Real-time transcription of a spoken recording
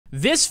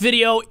This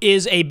video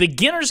is a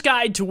beginner's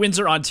guide to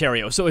Windsor,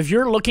 Ontario. So if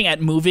you're looking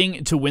at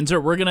moving to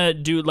Windsor, we're gonna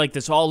do like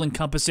this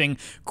all-encompassing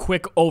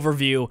quick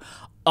overview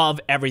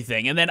of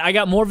everything. And then I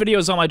got more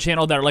videos on my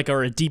channel that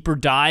are a deeper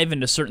dive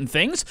into certain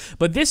things,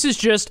 but this is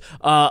just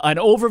an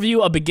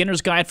overview, a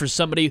beginner's guide for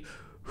somebody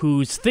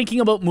who's thinking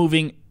about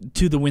moving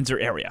to the Windsor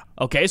area.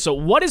 Okay, so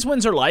what is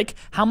Windsor like?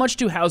 How much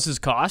do houses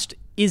cost?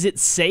 Is it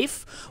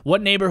safe?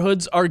 What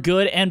neighborhoods are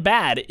good and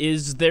bad?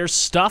 Is there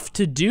stuff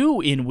to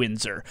do in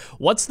Windsor?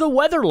 What's the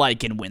weather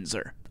like in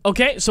Windsor?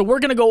 Okay, so we're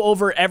gonna go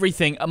over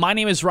everything. My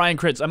name is Ryan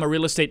Kritz. I'm a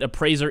real estate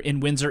appraiser in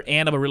Windsor,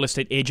 and I'm a real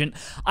estate agent.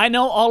 I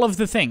know all of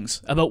the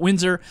things about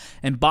Windsor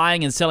and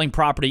buying and selling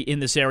property in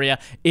this area.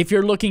 If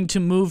you're looking to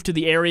move to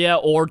the area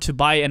or to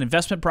buy an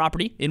investment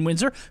property in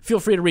Windsor,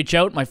 feel free to reach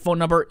out. My phone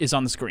number is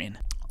on the screen.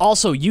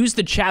 Also, use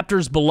the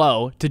chapters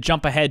below to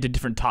jump ahead to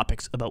different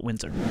topics about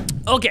Windsor.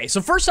 Okay,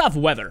 so first off,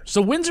 weather.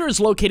 So Windsor is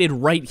located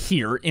right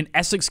here in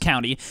Essex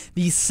County,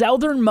 the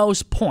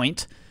southernmost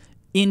point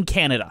in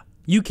Canada.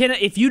 You can,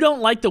 if you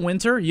don't like the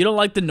winter, you don't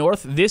like the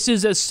north, this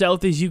is as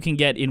south as you can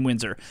get in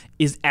Windsor,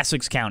 is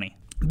Essex County.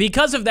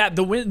 Because of that,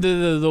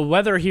 the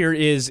weather here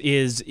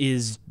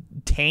is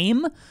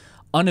tame,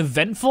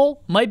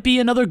 uneventful, might be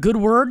another good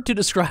word to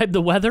describe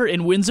the weather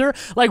in Windsor.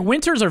 Like,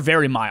 winters are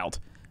very mild.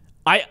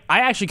 I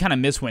actually kind of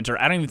miss winter.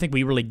 I don't even think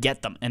we really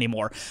get them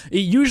anymore. It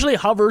usually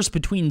hovers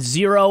between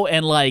 0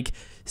 and like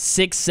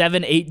 6,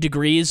 7, 8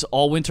 degrees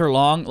all winter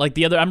long. Like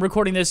I'm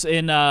recording this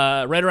in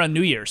right around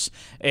New Year's,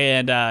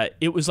 and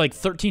it was like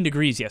 13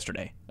 degrees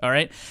yesterday. All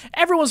right.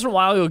 Every once in a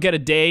while, you'll get a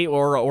day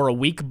or a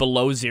week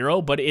below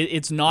 0, but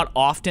it's not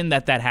often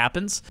that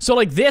happens. So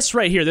like this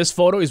right here, this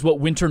photo is what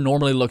winter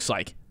normally looks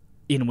like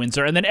in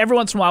Windsor, and then every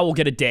once in a while we'll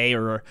get a day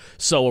or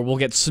so, or we'll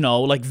get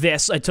snow like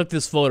this. I took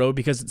this photo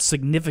because it's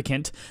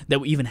significant that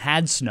we even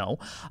had snow,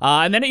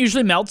 and then it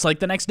usually melts like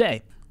the next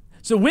day.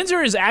 So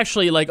Windsor is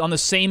actually like on the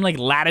same like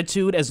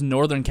latitude as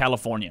Northern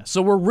California,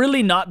 so we're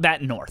really not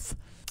that north.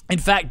 In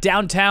fact,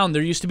 downtown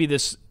there used to be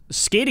this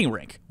skating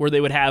rink where they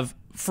would have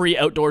free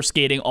outdoor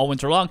skating all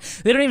winter long.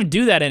 They don't even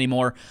do that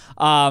anymore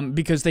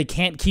because they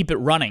can't keep it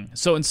running.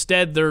 So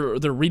instead, they're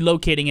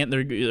relocating it.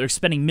 They're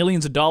spending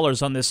millions of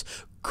dollars on this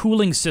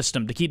cooling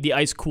system to keep the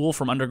ice cool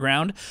from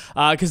underground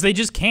because they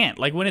just can't.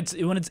 Like when it's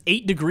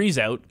 8 degrees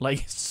out,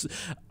 like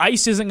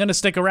ice isn't going to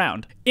stick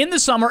around. In the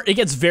summer, it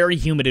gets very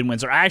humid in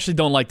Windsor. I actually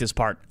don't like this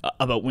part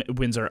about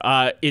Windsor.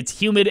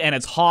 It's humid and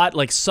it's hot.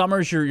 Like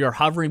summers, you're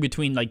hovering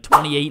between like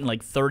 28 and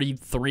like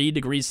 33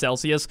 degrees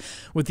Celsius,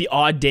 with the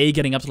odd day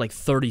getting up to like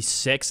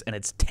 36, and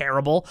it's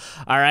terrible.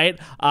 All right.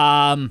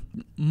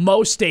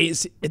 Most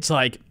days it's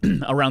like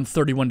around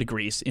 31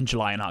 degrees in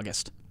July and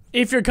August.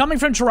 If you're coming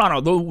from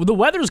Toronto, the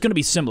weather is going to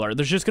be similar.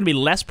 There's just going to be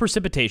less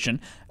precipitation.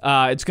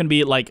 It's going to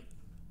be like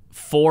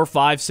 4,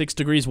 5, 6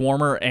 degrees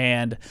warmer,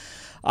 and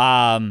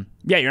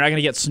yeah, you're not going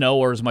to get snow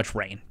or as much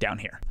rain down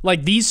here.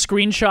 Like these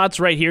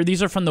screenshots right here,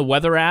 these are from the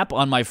weather app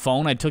on my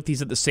phone. I took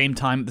these at the same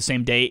time, the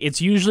same day.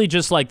 It's usually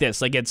just like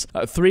this. Like it's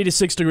 3 to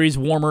 6 degrees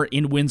warmer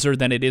in Windsor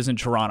than it is in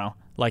Toronto,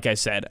 like I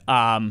said.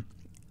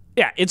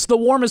 Yeah, it's the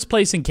warmest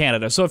place in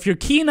Canada. So if you're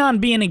keen on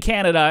being in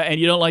Canada and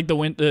you don't like the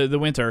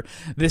winter,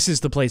 this is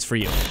the place for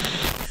you.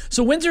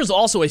 So Windsor is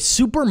also a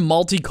super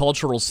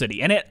multicultural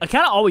city, and it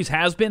kind of always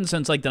has been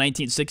since like the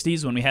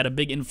 1960s when we had a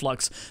big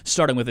influx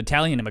starting with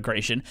Italian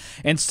immigration.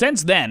 And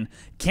since then,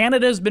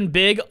 Canada's been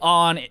big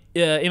on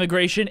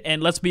immigration,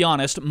 and let's be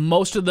honest,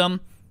 most of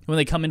them, when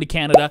they come into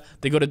Canada,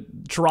 they go to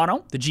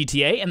Toronto, the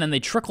GTA, and then they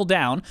trickle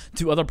down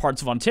to other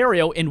parts of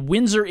Ontario, and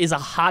Windsor is a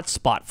hot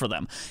spot for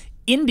them.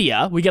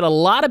 India, we get a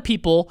lot of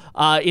people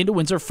into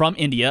Windsor from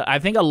India. I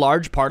think a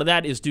large part of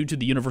that is due to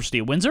the University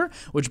of Windsor,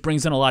 which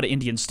brings in a lot of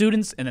Indian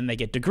students, and then they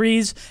get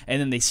degrees, and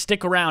then they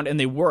stick around and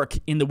they work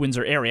in the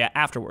Windsor area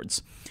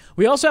afterwards.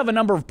 We also have a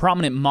number of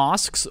prominent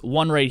mosques,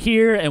 one right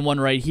here and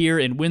one right here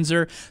in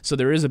Windsor, so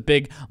there is a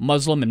big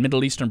Muslim and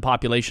Middle Eastern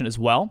population as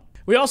well.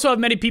 We also have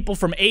many people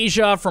from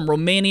Asia, from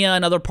Romania,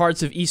 and other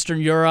parts of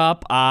Eastern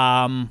Europe.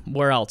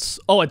 Where else?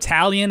 Oh,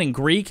 Italian and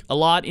Greek, a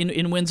lot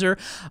in Windsor.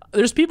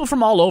 There's people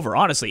from all over,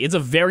 honestly. It's a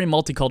very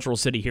multicultural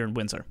city here in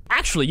Windsor.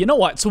 Actually, you know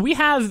what? So we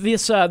have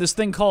this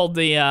thing called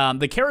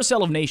the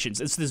Carousel of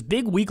Nations. It's this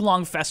big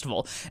week-long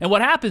festival. And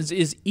what happens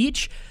is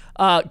each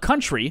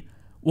country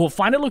will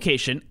find a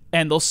location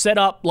and they'll set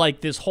up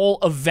like this whole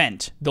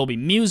event. There'll be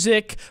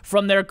music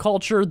from their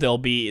culture, there'll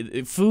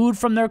be food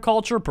from their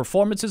culture,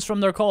 performances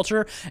from their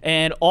culture,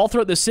 and all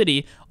throughout the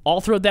city,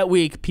 all throughout that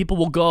week, people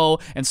will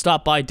go and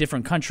stop by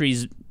different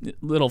countries'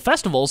 little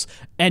festivals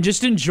and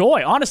just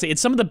enjoy. Honestly,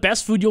 it's some of the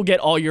best food you'll get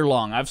all year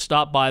long. I've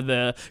stopped by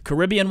the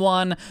Caribbean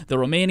one, the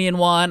Romanian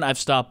one. I've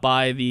stopped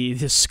by the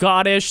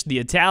Scottish, the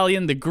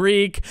Italian, the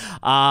Greek.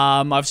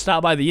 I've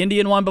stopped by the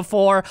Indian one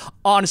before.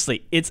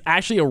 Honestly, it's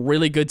actually a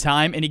really good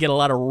time, and you get a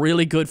lot of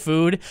really good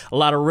food, a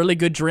lot of really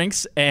good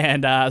drinks,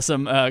 and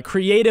some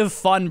creative,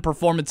 fun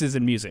performances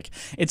and music.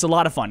 It's a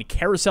lot of fun.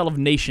 Carousel of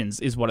Nations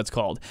is what it's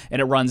called,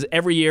 and it runs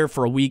every year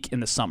for a week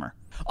in the summer.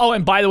 Oh,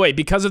 and by the way,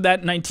 because of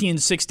that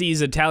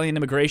 1960s Italian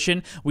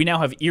immigration, we now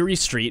have Erie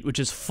Street, which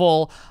is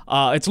full,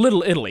 it's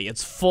Little Italy.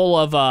 It's full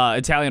of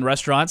Italian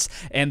restaurants,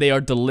 and they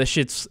are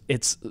delicious.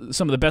 It's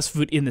some of the best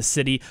food in the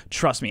city.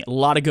 Trust me, a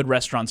lot of good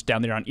restaurants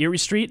down there on Erie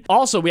Street.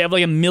 Also, we have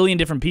like a million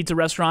different pizza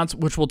restaurants,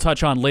 which we'll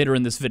touch on later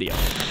in this video.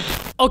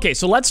 Okay,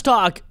 so let's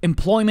talk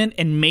employment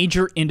and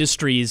major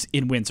industries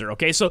in Windsor,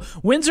 okay? So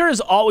Windsor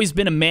has always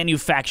been a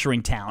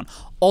manufacturing town,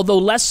 although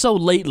less so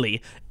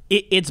lately.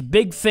 Its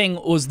big thing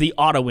was the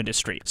auto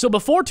industry. So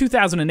before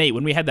 2008,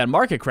 when we had that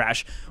market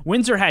crash,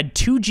 Windsor had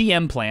 2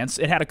 GM plants,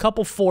 it had a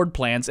couple Ford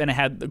plants, and it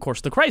had, of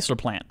course, the Chrysler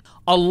plant.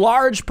 A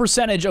large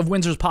percentage of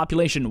Windsor's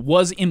population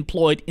was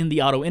employed in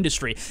the auto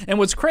industry. And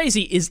what's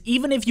crazy is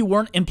even if you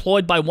weren't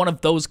employed by one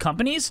of those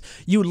companies,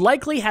 you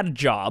likely had a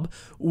job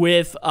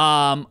with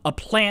a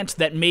plant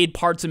that made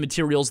parts and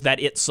materials that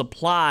it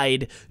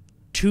supplied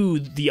to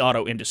the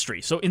auto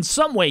industry. So in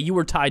some way, you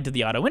were tied to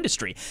the auto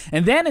industry.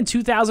 And then in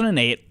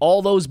 2008,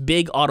 all those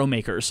big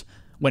automakers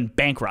went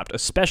bankrupt,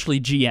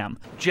 especially GM.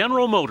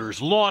 General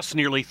Motors lost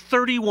nearly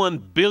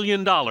 $31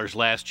 billion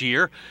last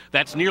year.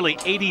 That's nearly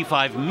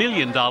 $85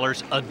 million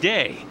a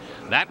day.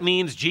 That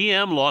means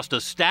GM lost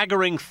a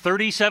staggering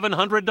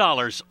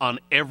 $3,700 on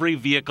every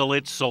vehicle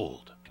it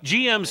sold.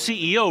 GM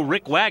CEO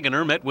Rick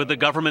Wagoner met with the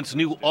government's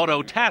new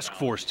auto task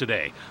force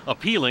today,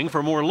 appealing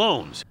for more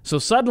loans. So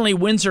suddenly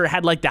Windsor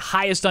had like the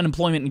highest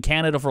unemployment in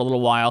Canada for a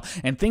little while,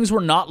 and things were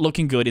not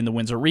looking good in the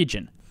Windsor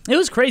region. It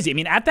was crazy. I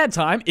mean, at that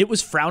time, it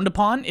was frowned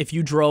upon if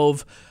you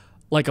drove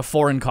like a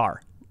foreign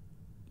car.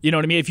 You know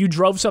what I mean? If you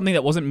drove something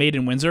that wasn't made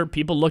in Windsor,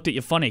 people looked at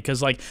you funny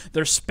because, like,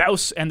 their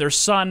spouse and their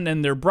son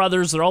and their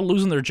brothers, they're all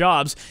losing their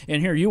jobs,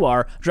 and here you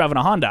are driving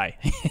a Hyundai.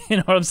 You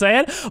know what I'm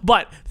saying?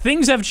 But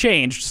things have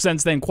changed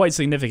since then quite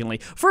significantly.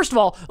 First of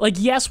all, like,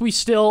 yes, we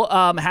still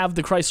have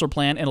the Chrysler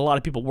plant, and a lot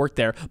of people work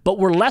there, but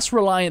we're less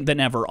reliant than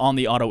ever on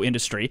the auto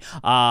industry.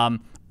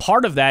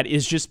 Part of that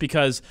is just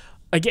because,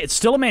 again, it's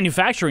still a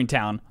manufacturing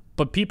town,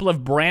 but people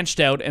have branched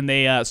out and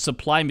they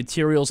supply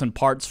materials and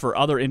parts for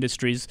other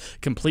industries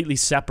completely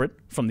separate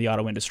from the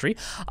auto industry.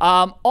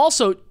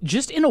 Also,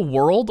 just in a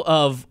world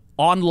of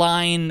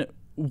online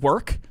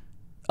work,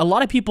 a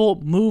lot of people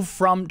move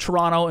from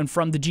Toronto and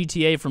from the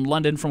GTA, from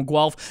London, from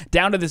Guelph,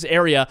 down to this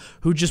area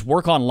who just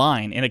work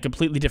online in a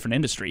completely different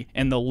industry.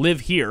 And they'll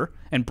live here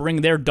and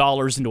bring their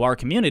dollars into our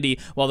community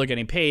while they're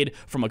getting paid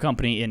from a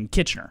company in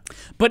Kitchener.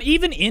 But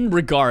even in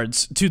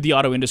regards to the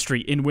auto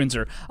industry in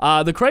Windsor,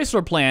 the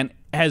Chrysler plant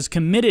has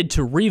committed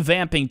to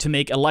revamping to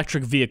make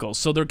electric vehicles.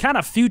 So they're kind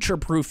of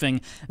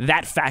future-proofing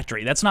that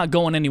factory. That's not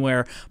going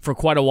anywhere for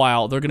quite a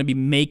while. They're going to be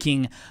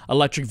making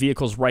electric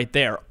vehicles right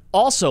there.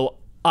 Also,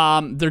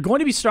 they're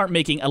going to start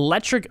making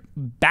electric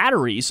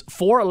batteries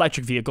for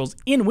electric vehicles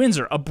in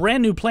Windsor. A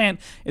brand new plant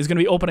is going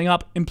to be opening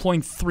up,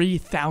 employing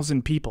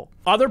 3,000 people.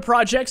 Other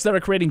projects that are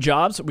creating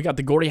jobs, we got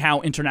the Gordie Howe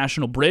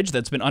International Bridge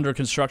that's been under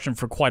construction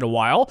for quite a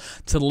while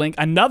to link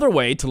another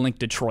way to link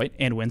Detroit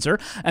and Windsor.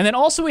 And then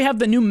also we have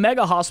the new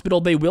mega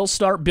hospital they will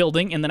start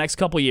building in the next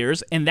couple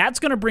years, and that's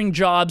going to bring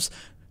jobs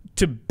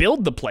to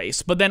build the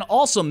place, but then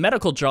also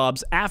medical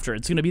jobs after.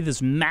 It's going to be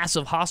this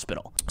massive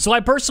hospital. So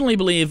I personally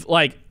believe,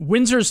 like,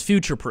 Windsor's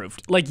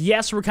future-proofed. Like,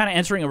 yes, we're kind of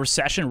entering a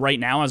recession right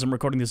now as I'm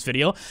recording this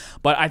video,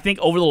 but I think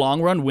over the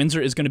long run,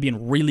 Windsor is going to be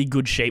in really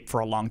good shape for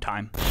a long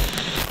time.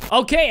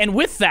 Okay, and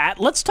with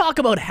that, let's talk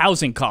about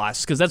housing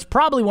costs, because that's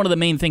probably one of the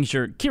main things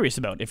you're curious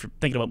about if you're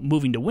thinking about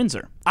moving to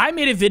Windsor. I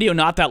made a video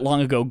not that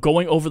long ago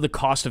going over the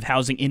cost of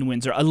housing in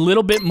Windsor, a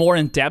little bit more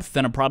in depth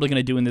than I'm probably going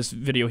to do in this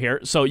video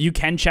here, so you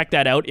can check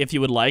that out if you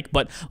would like,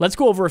 but let's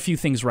go over a few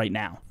things right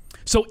now.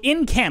 So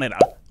in Canada,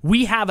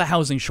 we have a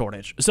housing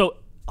shortage. So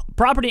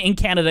property in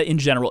Canada in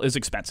general is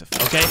expensive,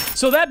 okay?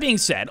 So that being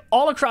said,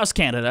 all across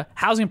Canada,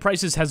 housing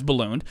prices has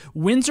ballooned.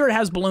 Windsor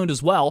has ballooned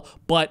as well,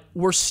 but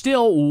we're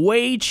still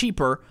way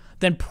cheaper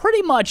than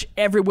pretty much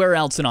everywhere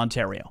else in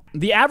Ontario.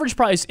 The average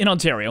price in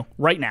Ontario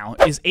right now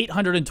is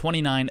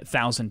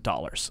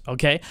 $829,000,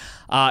 okay?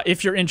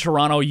 If you're in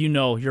Toronto, you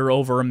know you're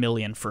over $1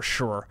 million for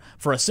sure.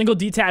 For a single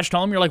detached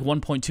home, you're like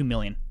 $1.2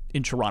 million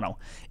in Toronto.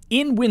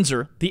 In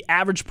Windsor, the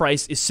average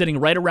price is sitting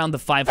right around the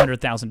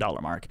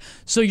 $500,000 mark.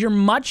 So you're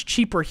much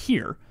cheaper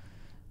here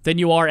than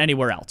you are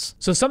anywhere else.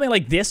 So something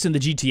like this in the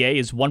GTA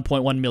is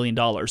 $1.1 million.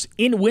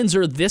 In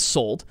Windsor, this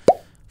sold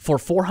for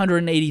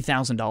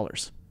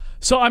 $480,000.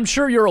 So I'm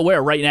sure you're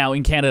aware right now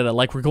in Canada,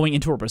 like, we're going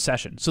into a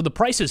recession. So the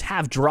prices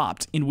have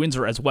dropped in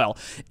Windsor as well.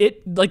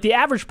 Like, the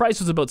average price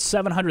was about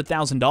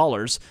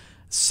 $700,000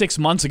 6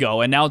 months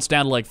ago, and now it's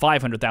down to like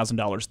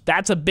 $500,000.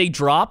 That's a big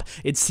drop.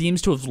 It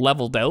seems to have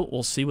leveled out.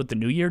 We'll see what the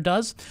new year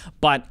does.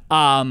 But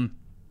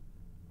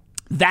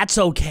that's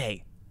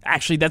okay.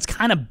 Actually, that's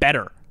kind of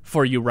better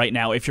for you right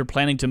now if you're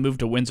planning to move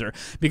to Windsor.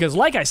 Because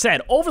like I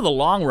said, over the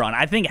long run,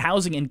 I think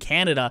housing in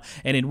Canada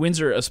and in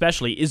Windsor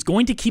especially is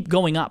going to keep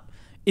going up.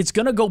 It's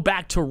going to go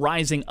back to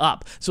rising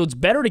up. So it's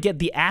better to get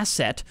the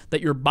asset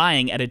that you're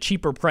buying at a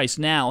cheaper price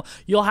now.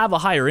 You'll have a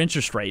higher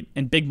interest rate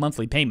and big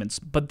monthly payments,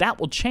 but that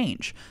will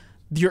change.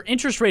 Your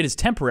interest rate is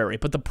temporary,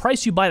 but the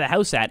price you buy the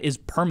house at is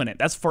permanent.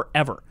 That's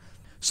forever.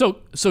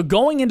 So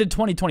going into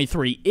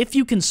 2023, if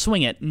you can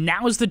swing it,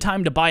 now is the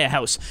time to buy a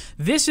house.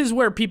 This is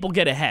where people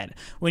get ahead.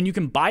 When you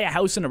can buy a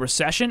house in a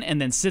recession and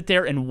then sit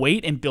there and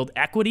wait and build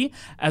equity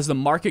as the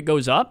market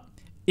goes up.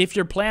 If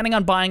you're planning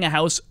on buying a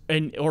house,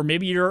 or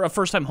maybe you're a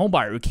first-time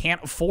homebuyer who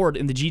can't afford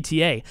in the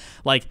GTA,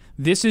 like,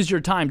 this is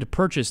your time to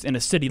purchase in a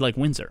city like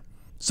Windsor.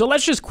 So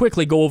let's just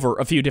quickly go over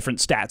a few different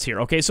stats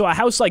here, okay? So a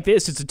house like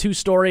this, it's a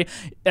 2-story.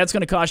 That's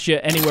going to cost you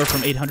anywhere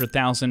from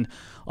 $800,000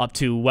 up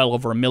to well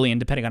over $1 million,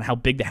 depending on how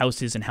big the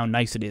house is and how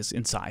nice it is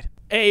inside.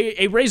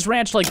 A raised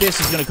ranch like this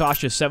is going to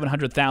cost you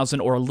 $700,000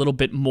 or a little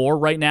bit more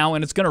right now,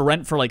 and it's going to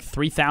rent for like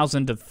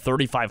 $3,000 to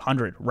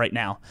 $3,500 right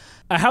now.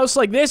 A house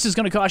like this is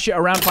going to cost you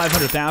around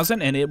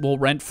 $500,000, and it will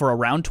rent for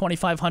around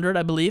 $2,500,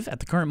 I believe, at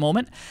the current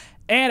moment.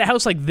 And a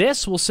house like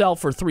this will sell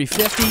for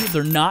 $350,000.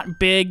 They're not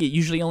big. It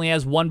usually only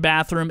has 1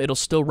 bathroom. It'll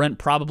still rent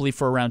probably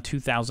for around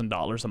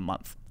 $2,000 a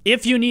month.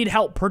 If you need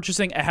help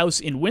purchasing a house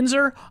in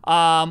Windsor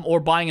or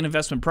buying an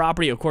investment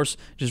property, of course,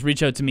 just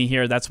reach out to me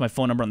here. That's my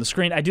phone number on the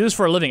screen. I do this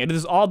for a living. I do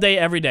this all day,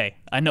 every day.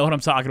 I know what I'm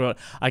talking about.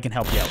 I can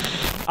help you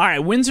out. All right,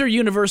 Windsor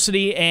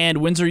University and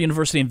Windsor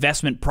University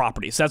Investment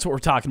Properties. That's what we're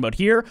talking about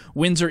here.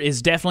 Windsor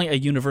is definitely a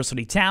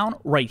university town.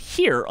 Right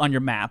here on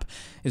your map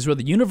is where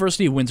the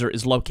University of Windsor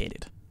is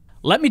located.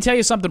 Let me tell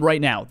you something right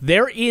now.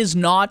 There is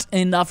not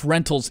enough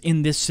rentals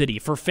in this city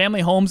for family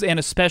homes and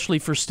especially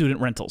for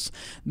student rentals.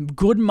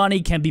 Good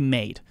money can be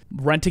made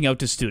renting out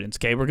to students,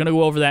 okay? We're going to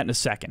go over that in a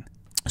second.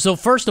 So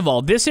first of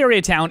all, this area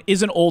of town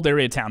is an old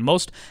area of town.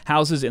 Most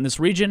houses in this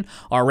region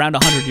are around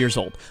 100 years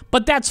old,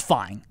 but that's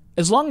fine.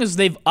 As long as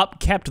they've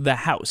upkept the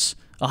house.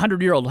 A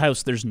 100-year-old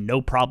house, there's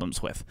no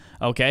problems with,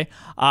 okay?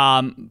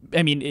 I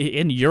mean,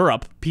 in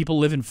Europe, people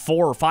live in 400-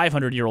 or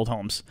 500-year-old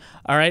homes,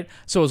 all right?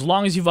 So as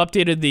long as you've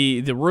updated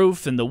the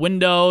roof and the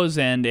windows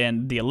and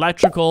the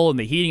electrical and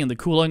the heating and the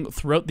cooling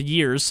throughout the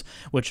years,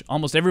 which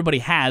almost everybody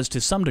has to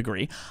some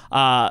degree,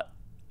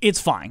 it's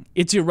fine.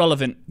 It's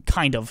irrelevant,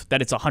 kind of,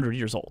 that it's 100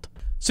 years old.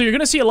 So you're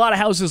going to see a lot of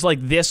houses like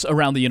this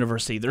around the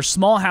university. They're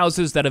small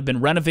houses that have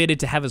been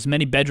renovated to have as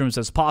many bedrooms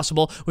as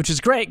possible, which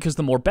is great because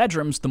the more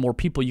bedrooms, the more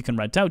people you can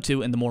rent out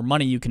to and the more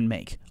money you can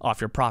make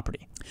off your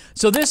property.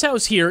 So this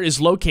house here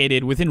is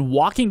located within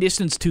walking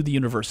distance to the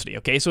university,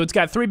 okay? So it's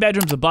got 3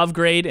 bedrooms above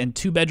grade and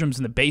 2 bedrooms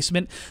in the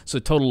basement, so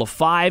a total of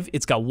 5.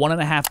 It's got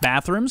 1.5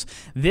 bathrooms.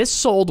 This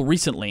sold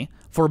recently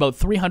for about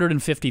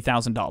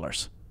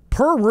 $350,000.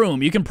 Per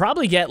room, you can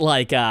probably get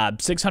like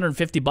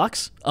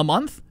 $650 a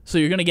month. So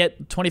you're going to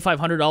get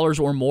 $2,500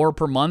 or more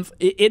per month.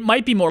 It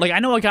might be more. Like, I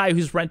know a guy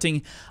who's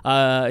renting,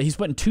 he's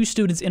putting 2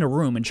 students in a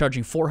room and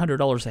charging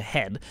 $400 a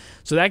head.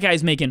 So that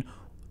guy's making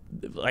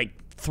like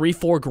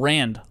 $3-4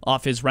 grand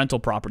off his rental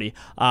property.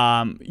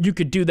 You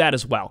could do that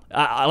as well.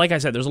 Like I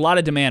said, there's a lot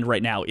of demand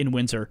right now in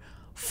Windsor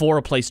for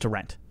a place to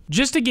rent.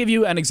 Just to give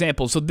you an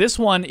example, so this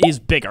one is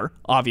bigger,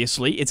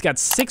 obviously. It's got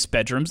 6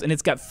 bedrooms, and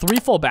it's got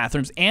 3 full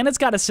bathrooms, and it's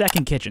got a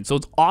second kitchen, so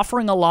it's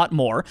offering a lot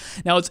more.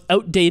 Now, it's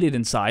outdated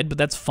inside, but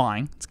that's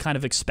fine. It's kind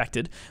of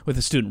expected with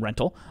a student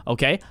rental,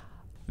 okay?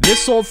 This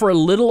sold for a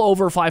little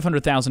over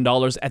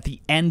 $500,000 at the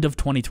end of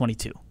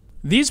 2022.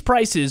 These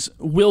prices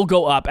will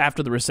go up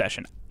after the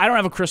recession. I don't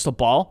have a crystal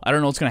ball. I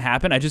don't know what's going to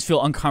happen. I just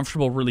feel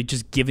uncomfortable really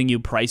just giving you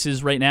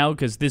prices right now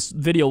because this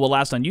video will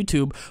last on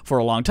YouTube for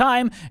a long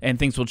time and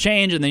things will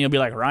change and then you'll be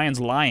like, Ryan's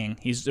lying.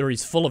 He's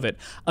full of it.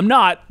 I'm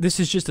not. This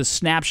is just a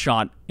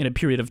snapshot in a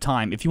period of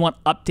time. If you want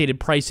updated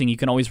pricing, you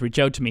can always reach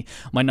out to me.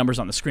 My number's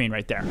on the screen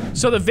right there.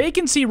 So the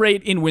vacancy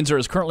rate in Windsor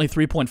is currently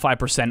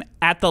 3.5%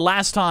 at the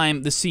last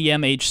time the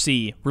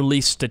CMHC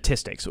released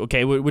statistics,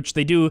 okay, which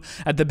they do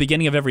at the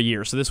beginning of every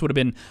year. So this would have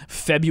been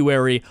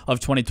February of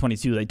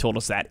 2022. They told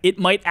us that. It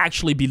might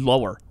actually be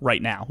lower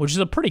right now, which is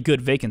a pretty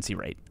good vacancy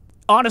rate.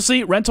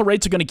 Honestly, rental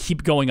rates are going to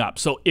keep going up.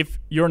 So if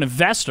you're an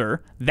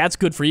investor, that's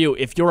good for you.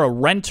 If you're a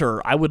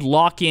renter, I would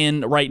lock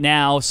in right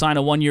now, sign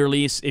a 1-year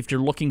lease if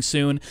you're looking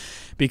soon,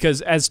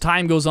 because as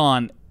time goes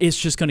on, it's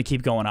just going to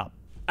keep going up.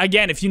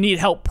 Again, if you need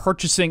help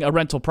purchasing a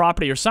rental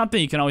property or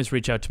something, you can always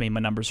reach out to me. My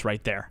number's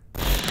right there.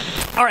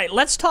 All right,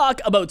 let's talk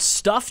about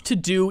stuff to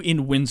do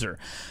in Windsor.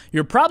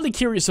 You're probably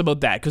curious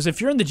about that, because if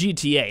you're in the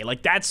GTA,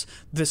 like that's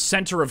the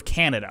center of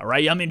Canada,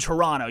 right? I'm in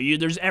Toronto.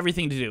 There's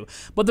everything to do.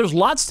 But there's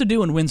lots to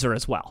do in Windsor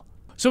as well.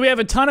 So we have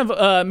a ton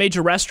of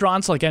major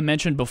restaurants, like I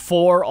mentioned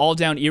before, all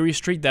down Erie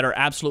Street that are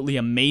absolutely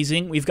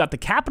amazing. We've got the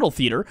Capitol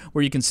Theater,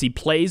 where you can see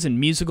plays and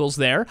musicals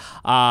there.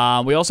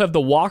 We also have the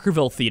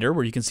Walkerville Theater,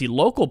 where you can see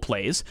local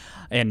plays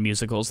and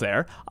musicals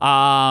there.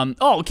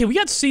 Okay, we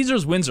got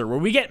Caesars Windsor, where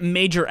we get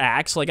major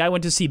acts. Like I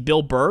went to see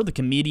Bill Burr, the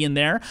comedian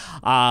there.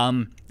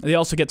 They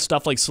also get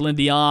stuff like Celine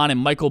Dion and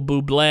Michael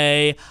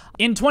Bublé.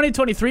 In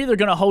 2023, they're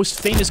going to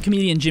host famous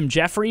comedian Jim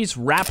Jeffries,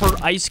 rapper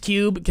Ice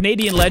Cube,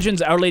 Canadian legends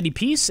Our Lady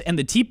Peace and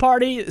the Tea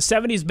Party,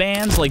 70s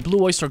bands like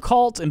Blue Oyster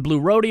Cult and Blue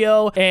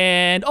Rodeo,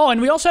 and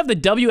we also have the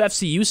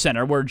WFCU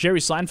Center where Jerry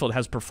Seinfeld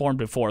has performed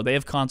before. They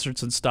have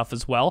concerts and stuff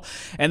as well,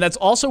 and that's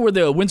also where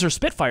the Windsor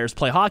Spitfires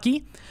play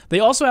hockey. They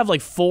also have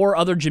like 4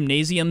 other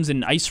gymnasiums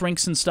and ice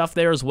rinks and stuff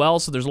there as well,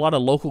 so there's a lot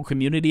of local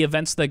community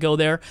events that go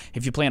there.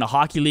 If you play in a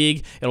hockey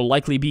league, it'll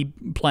likely be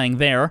playing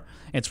there.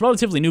 It's a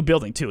relatively new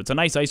building, too. It's a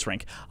nice ice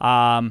rink.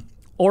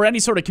 Or any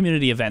sort of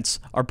community events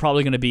are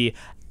probably going to be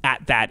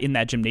in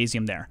that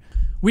gymnasium there.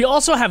 We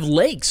also have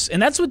lakes,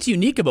 and that's what's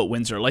unique about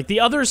Windsor. Like the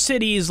other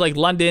cities like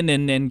London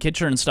and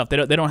Kitchener and stuff, they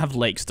don't have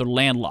lakes. They're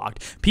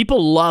landlocked.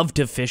 People love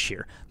to fish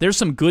here. There's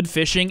some good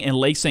fishing in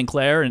Lake St.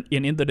 Clair and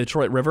in the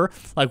Detroit River.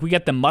 Like we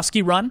get the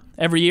Muskie Run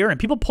every year, and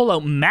people pull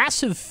out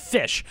massive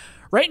fish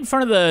right in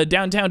front of the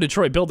downtown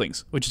Detroit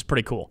buildings, which is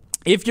pretty cool.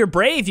 If you're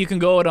brave, you can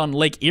go out on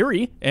Lake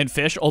Erie and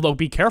fish, although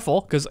be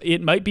careful, because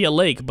it might be a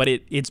lake, but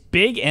it's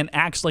big and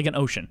acts like an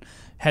ocean.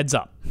 Heads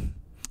up.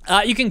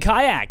 You can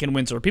kayak in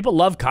Windsor. People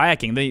love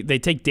kayaking. They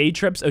take day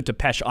trips out to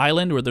Pesh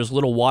Island, where there's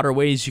little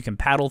waterways you can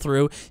paddle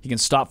through. You can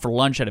stop for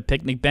lunch at a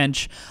picnic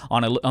bench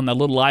on the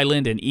little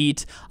island and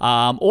eat.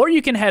 Or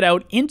you can head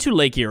out into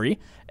Lake Erie,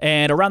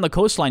 and around the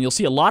coastline, you'll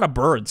see a lot of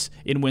birds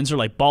in Windsor,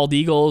 like bald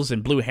eagles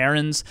and blue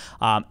herons.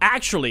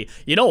 Actually,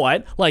 you know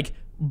what? Like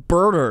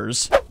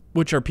birders,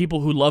 which are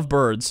people who love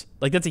birds,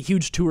 like that's a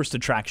huge tourist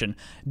attraction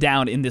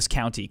down in this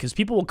county, because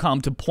people will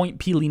come to Point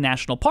Pelee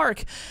National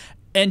Park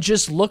and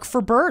just look for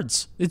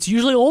birds. It's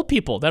usually old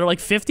people that are like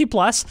 50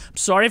 plus. I'm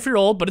sorry if you're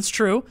old, but it's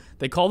true.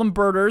 They call them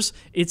birders.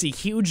 It's a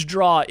huge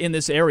draw in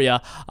this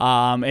area,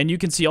 and you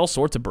can see all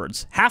sorts of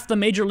birds. Half the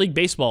Major League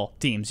Baseball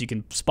teams you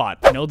can spot.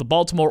 You know, the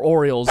Baltimore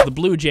Orioles, the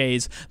Blue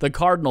Jays, the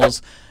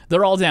Cardinals,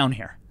 they're all down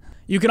here.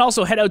 You can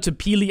also head out to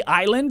Pelee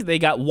Island. They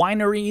got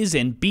wineries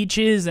and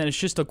beaches, and it's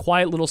just a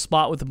quiet little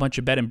spot with a bunch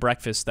of bed and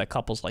breakfasts that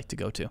couples like to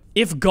go to.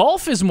 If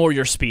golf is more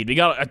your speed, we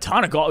got a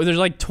ton of golf. There's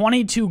like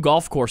 22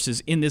 golf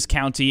courses in this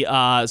county.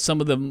 Some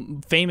of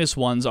the famous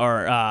ones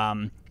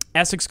are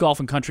Essex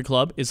Golf and Country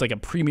Club is like a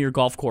premier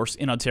golf course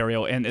in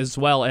Ontario, and as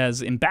well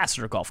as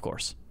Ambassador Golf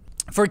Course.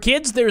 For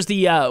kids, there's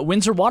the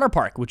Windsor Water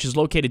Park, which is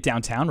located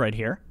downtown right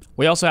here.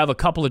 We also have a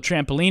couple of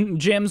trampoline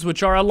gyms,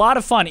 which are a lot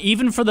of fun,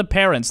 even for the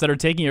parents that are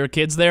taking your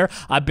kids there.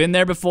 I've been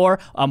there before.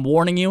 I'm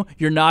warning you,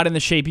 you're not in the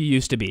shape you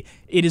used to be.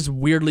 It is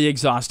weirdly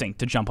exhausting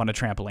to jump on a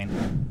trampoline.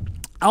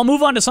 I'll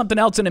move on to something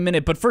else in a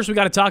minute, but first we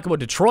got to talk about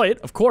Detroit.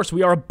 Of course,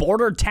 we are a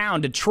border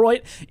town.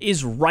 Detroit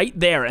is right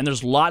there, and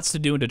there's lots to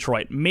do in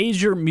Detroit.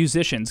 Major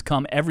musicians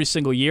come every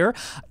single year.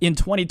 In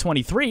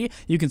 2023,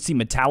 you can see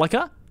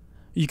Metallica,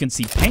 you can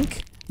see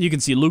Pink, you can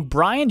see Luke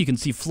Bryan, you can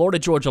see Florida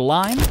Georgia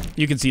Line,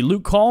 you can see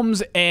Luke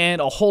Combs, and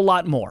a whole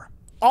lot more.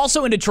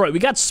 Also in Detroit, we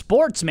got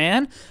sports,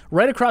 man.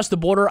 Right across the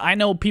border, I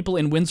know people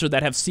in Windsor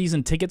that have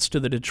season tickets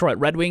to the Detroit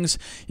Red Wings.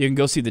 You can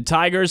go see the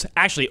Tigers.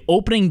 Actually,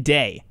 opening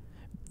day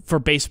for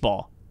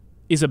baseball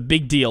is a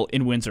big deal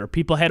in Windsor.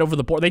 People head over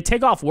the border. They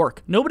take off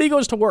work. Nobody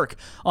goes to work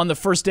on the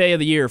first day of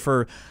the year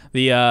for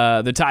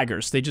the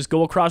Tigers. They just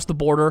go across the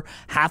border.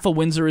 Half of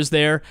Windsor is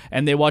there,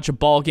 and they watch a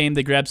ball game.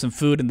 They grab some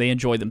food, and they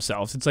enjoy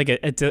themselves. It's like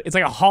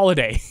a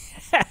holiday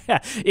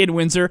in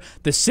Windsor.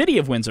 The city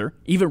of Windsor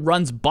even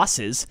runs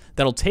buses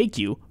that'll take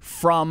you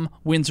from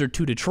Windsor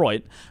to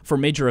Detroit for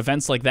major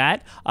events like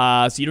that.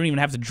 So you don't even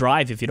have to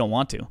drive if you don't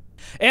want to.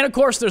 And, of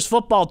course, there's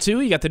football,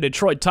 too. You got the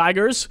Detroit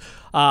Tigers,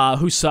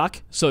 who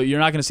suck, so you're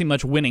not going to see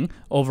much winning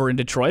over in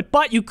Detroit.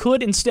 But you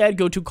could instead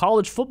go to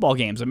college football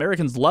games.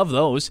 Americans love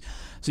those.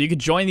 So you could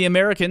join the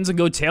Americans and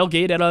go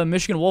tailgate at a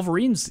Michigan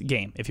Wolverines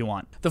game if you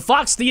want. The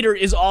Fox Theater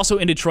is also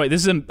in Detroit.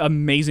 This is an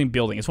amazing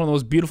building. It's one of the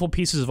most beautiful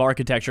pieces of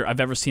architecture I've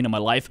ever seen in my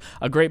life.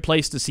 A great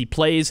place to see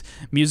plays,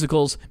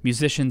 musicals,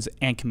 musicians,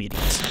 and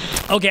comedians.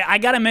 Okay, I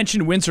gotta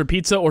mention Windsor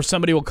Pizza, or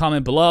somebody will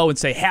comment below and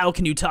say, how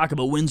can you talk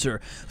about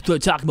Windsor?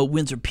 Talk about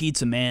Windsor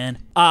Pizza, man.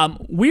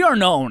 We are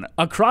known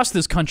across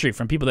this country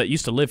from people that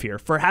used to live here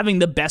for having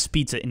the best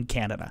pizza in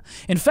Canada.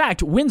 In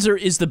fact, Windsor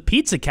is the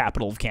pizza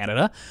capital of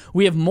Canada.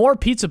 We have more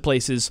pizza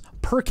places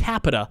per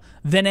capita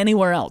than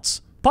anywhere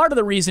else. Part of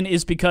the reason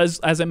is because,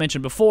 as I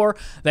mentioned before,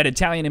 that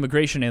Italian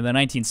immigration in the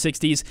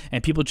 1960s,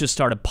 and people just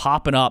started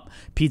popping up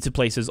pizza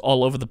places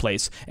all over the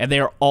place, and they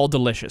are all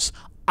delicious.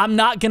 I'm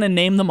not going to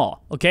name them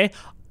all, okay?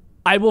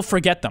 I will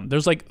forget them.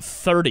 There's like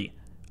 30,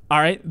 all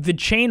right? The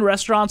chain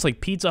restaurants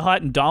like Pizza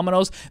Hut and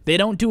Domino's, they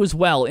don't do as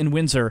well in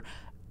Windsor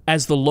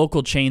as the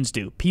local chains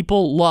do.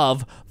 People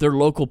love their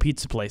local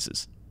pizza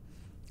places.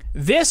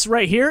 This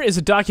right here is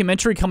a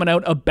documentary coming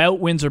out about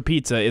Windsor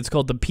Pizza. It's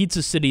called The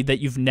Pizza City That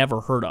You've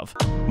Never Heard Of.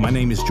 My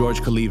name is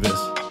George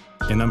Calivas,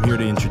 and I'm here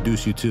to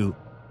introduce you to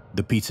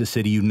the Pizza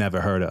City You've Never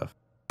Heard Of.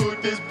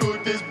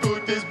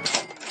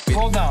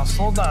 Hold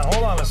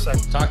on a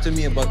second. Talk to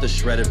me about the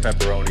shredded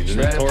pepperoni. The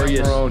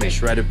notorious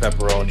shredded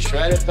pepperoni.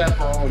 Shredded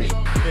pepperoni.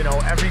 You know,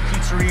 every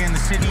pizzeria in the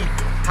city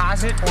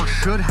has it or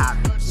should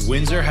have it.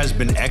 Windsor has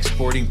been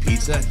exporting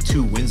pizza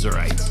to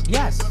Windsorites.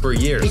 Yes. For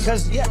years.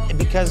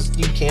 Because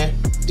you can't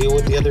deal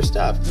with the other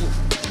stuff.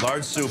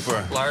 Large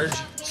super. Large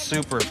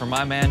super for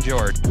my man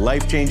George.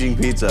 Life-changing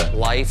pizza.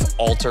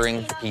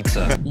 Life-altering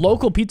pizza.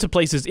 Local pizza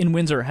places in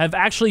Windsor have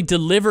actually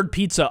delivered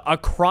pizza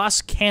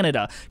across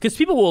Canada because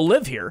people will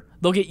live here.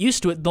 They'll get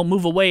used to it, they'll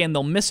move away, and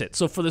they'll miss it.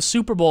 So for the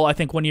Super Bowl, I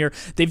think one year,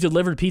 they've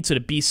delivered pizza to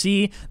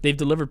BC, they've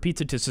delivered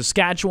pizza to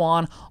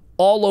Saskatchewan,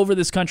 all over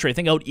this country. I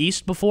think out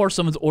east before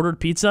someone's ordered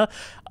pizza.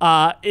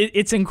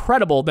 It's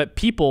incredible that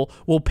people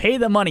will pay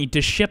the money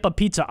to ship a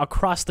pizza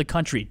across the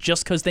country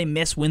just because they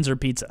miss Windsor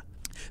pizza.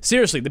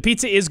 Seriously, the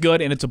pizza is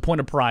good, and it's a point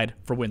of pride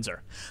for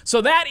Windsor. So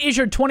that is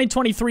your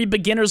 2023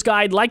 beginner's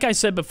guide. Like I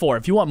said before,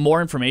 if you want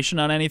more information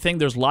on anything,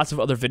 there's lots of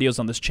other videos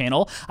on this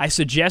channel. I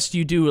suggest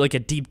you do like a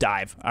deep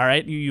dive, all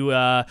right? You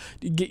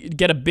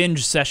get a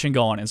binge session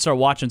going and start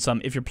watching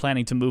some if you're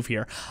planning to move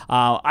here.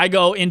 I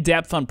go in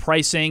depth on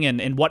pricing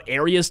and what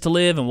areas to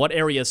live and what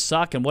areas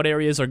suck and what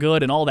areas are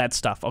good and all that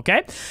stuff,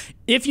 okay?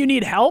 If you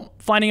need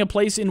help finding a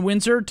place in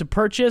Windsor to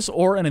purchase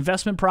or an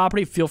investment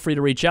property, feel free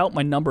to reach out.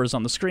 My number is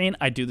on the screen.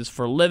 I do this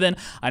for a living.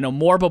 I know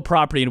more about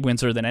property in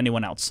Windsor than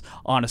anyone else,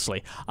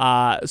 honestly.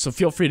 So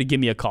feel free to give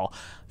me a call.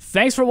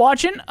 Thanks for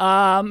watching,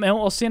 and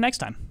we'll see you next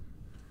time.